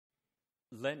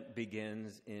Lent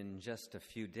begins in just a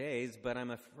few days, but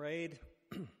I'm afraid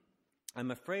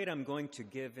I'm going to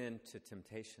give in to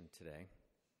temptation today.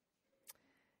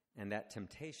 And that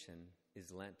temptation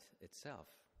is Lent itself.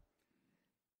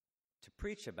 To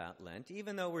preach about Lent,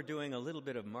 even though we're doing a little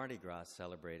bit of Mardi Gras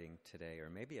celebrating today, or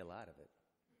maybe a lot of it.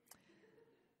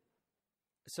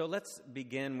 So let's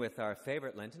begin with our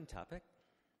favorite Lenten topic,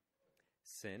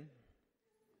 sin.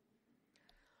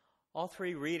 All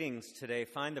three readings today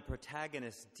find the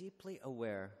protagonist deeply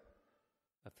aware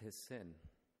of his sin.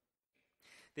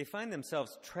 They find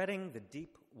themselves treading the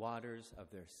deep waters of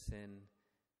their sin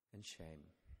and shame.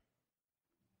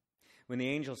 When the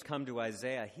angels come to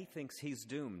Isaiah, he thinks he's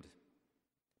doomed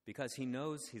because he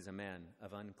knows he's a man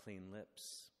of unclean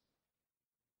lips.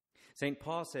 St.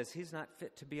 Paul says he's not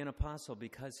fit to be an apostle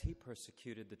because he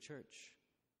persecuted the church.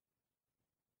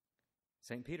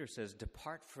 St. Peter says,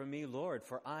 "Depart from me, Lord,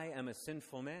 for I am a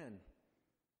sinful man."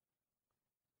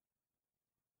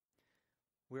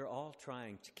 We're all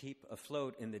trying to keep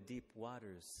afloat in the deep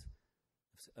waters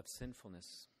of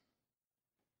sinfulness.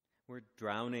 We're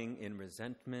drowning in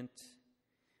resentment.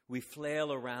 We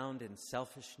flail around in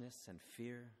selfishness and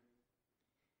fear.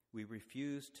 We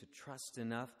refuse to trust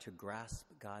enough to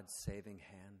grasp God's saving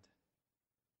hand.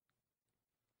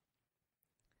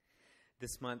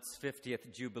 This month's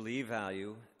 50th Jubilee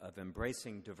value of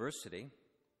embracing diversity,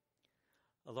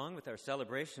 along with our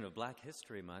celebration of Black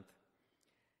History Month,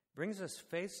 brings us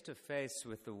face to face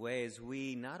with the ways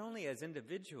we, not only as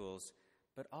individuals,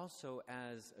 but also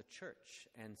as a church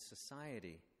and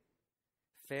society,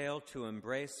 fail to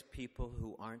embrace people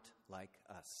who aren't like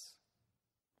us.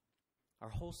 Our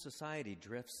whole society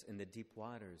drifts in the deep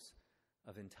waters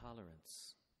of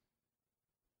intolerance.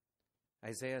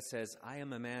 Isaiah says, "I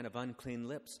am a man of unclean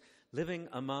lips, living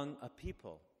among a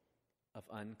people of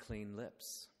unclean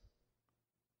lips."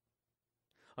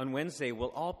 On Wednesday,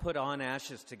 we'll all put on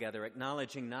ashes together,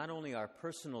 acknowledging not only our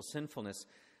personal sinfulness,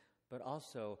 but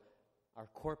also our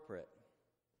corporate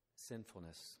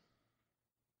sinfulness.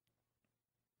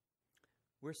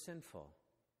 We're sinful,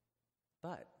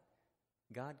 but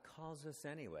God calls us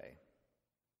anyway.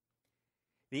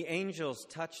 The angels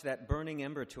touch that burning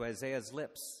ember to Isaiah's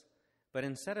lips, but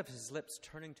instead of his lips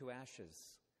turning to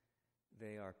ashes,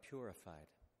 they are purified.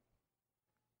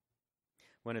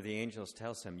 One of the angels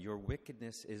tells him, "Your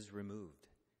wickedness is removed.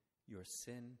 Your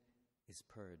sin is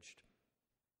purged."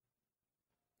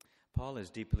 Paul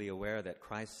is deeply aware that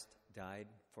Christ died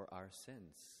for our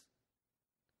sins,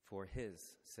 for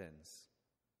his sins.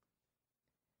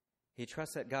 He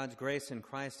trusts that God's grace in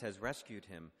Christ has rescued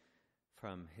him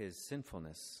from his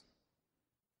sinfulness,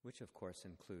 which of course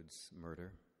includes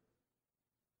murder.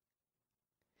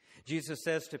 Jesus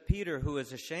says to Peter, who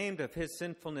is ashamed of his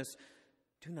sinfulness,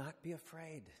 "Do not be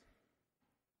afraid."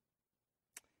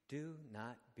 Do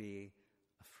not be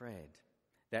afraid.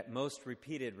 That most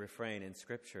repeated refrain in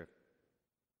Scripture.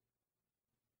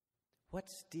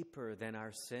 What's deeper than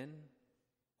our sin?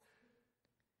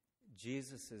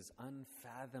 Jesus'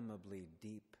 unfathomably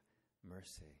deep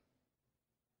mercy.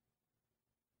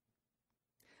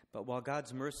 But while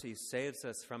God's mercy saves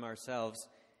us from ourselves,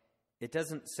 it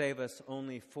doesn't save us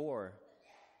only for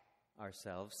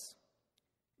ourselves.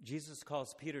 Jesus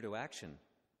calls Peter to action.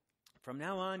 From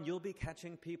now on, you'll be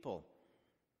catching people.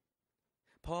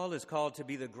 Paul is called to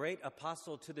be the great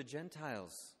apostle to the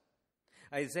Gentiles.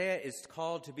 Isaiah is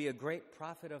called to be a great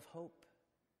prophet of hope.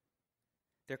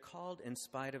 They're called in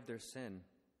spite of their sin,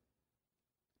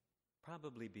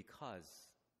 probably because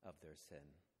of their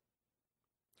sin.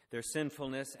 Their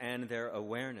sinfulness and their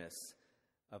awareness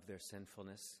of their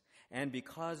sinfulness, and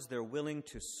because they're willing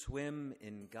to swim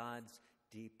in God's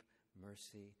deep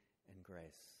mercy and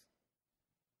grace.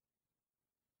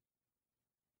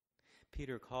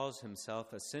 Peter calls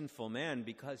himself a sinful man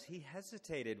because he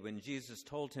hesitated when Jesus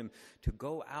told him to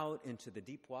go out into the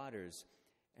deep waters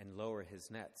and lower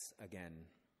his nets again.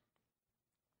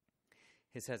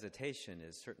 His hesitation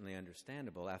is certainly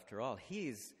understandable. After all,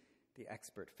 he's the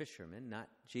expert fisherman, not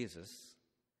Jesus.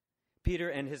 Peter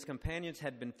and his companions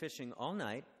had been fishing all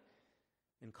night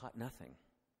and caught nothing.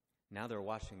 Now they're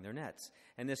washing their nets.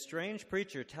 And this strange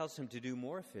preacher tells him to do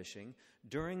more fishing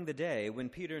during the day when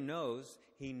Peter knows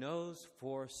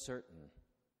for certain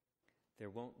there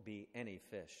won't be any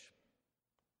fish.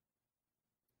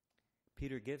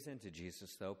 Peter gives in to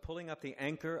Jesus, though, pulling up the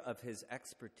anchor of his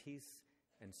expertise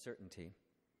and certainty,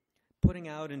 putting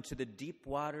out into the deep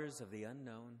waters of the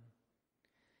unknown,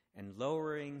 and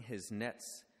lowering his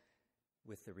nets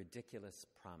with the ridiculous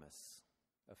promise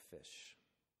of fish.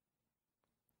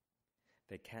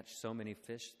 They catch so many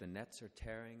fish, the nets are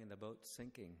tearing and the boat's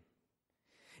sinking.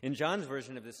 In John's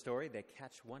version of this story, they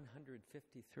catch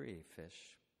 153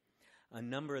 fish, a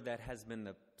number that has been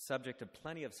the subject of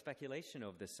plenty of speculation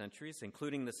over the centuries,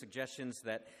 including the suggestions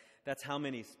that that's how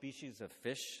many species of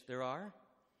fish there are,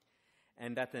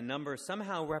 and that the number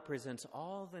somehow represents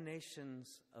all the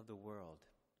nations of the world.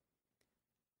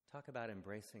 Talk about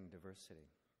embracing diversity.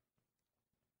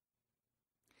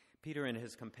 Peter and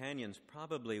his companions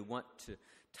probably want to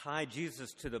tie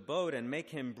Jesus to the boat and make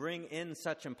him bring in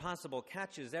such impossible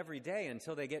catches every day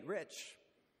until they get rich.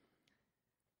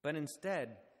 But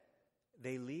instead,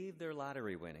 they leave their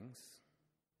lottery winnings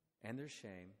and their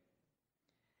shame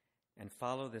and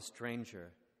follow the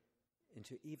stranger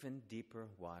into even deeper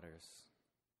waters.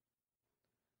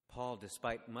 Paul,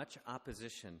 despite much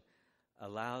opposition,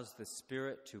 allows the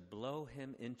Spirit to blow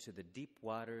him into the deep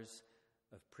waters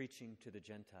of preaching to the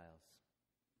Gentiles.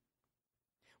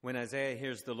 When Isaiah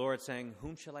hears the Lord saying,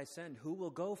 "Whom shall I send? Who will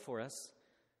go for us?"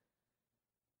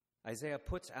 Isaiah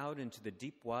puts out into the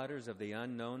deep waters of the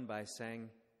unknown by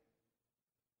saying,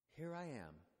 "Here I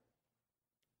am.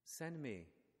 Send me."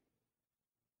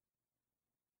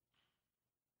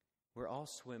 We're all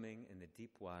swimming in the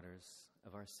deep waters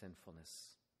of our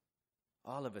sinfulness.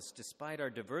 All of us, despite our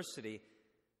diversity,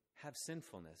 have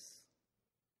sinfulness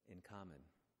in common.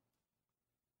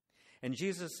 And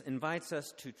Jesus invites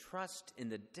us to trust in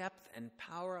the depth and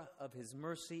power of his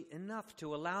mercy enough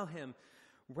to allow him,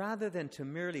 rather than to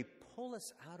merely pull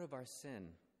us out of our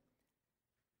sin,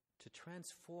 to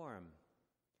transform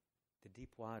the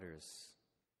deep waters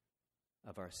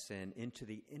of our sin into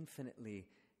the infinitely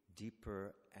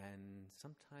deeper and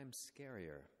sometimes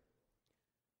scarier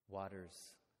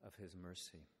waters of his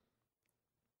mercy.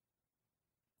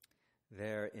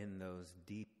 There in those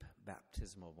deep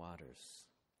baptismal waters,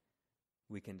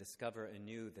 we can discover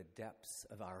anew the depths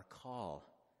of our call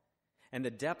and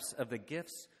the depths of the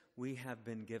gifts we have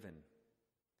been given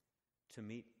to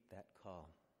meet that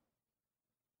call.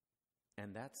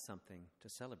 And that's something to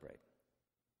celebrate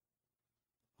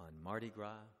on Mardi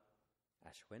Gras,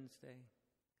 Ash Wednesday,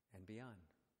 and beyond.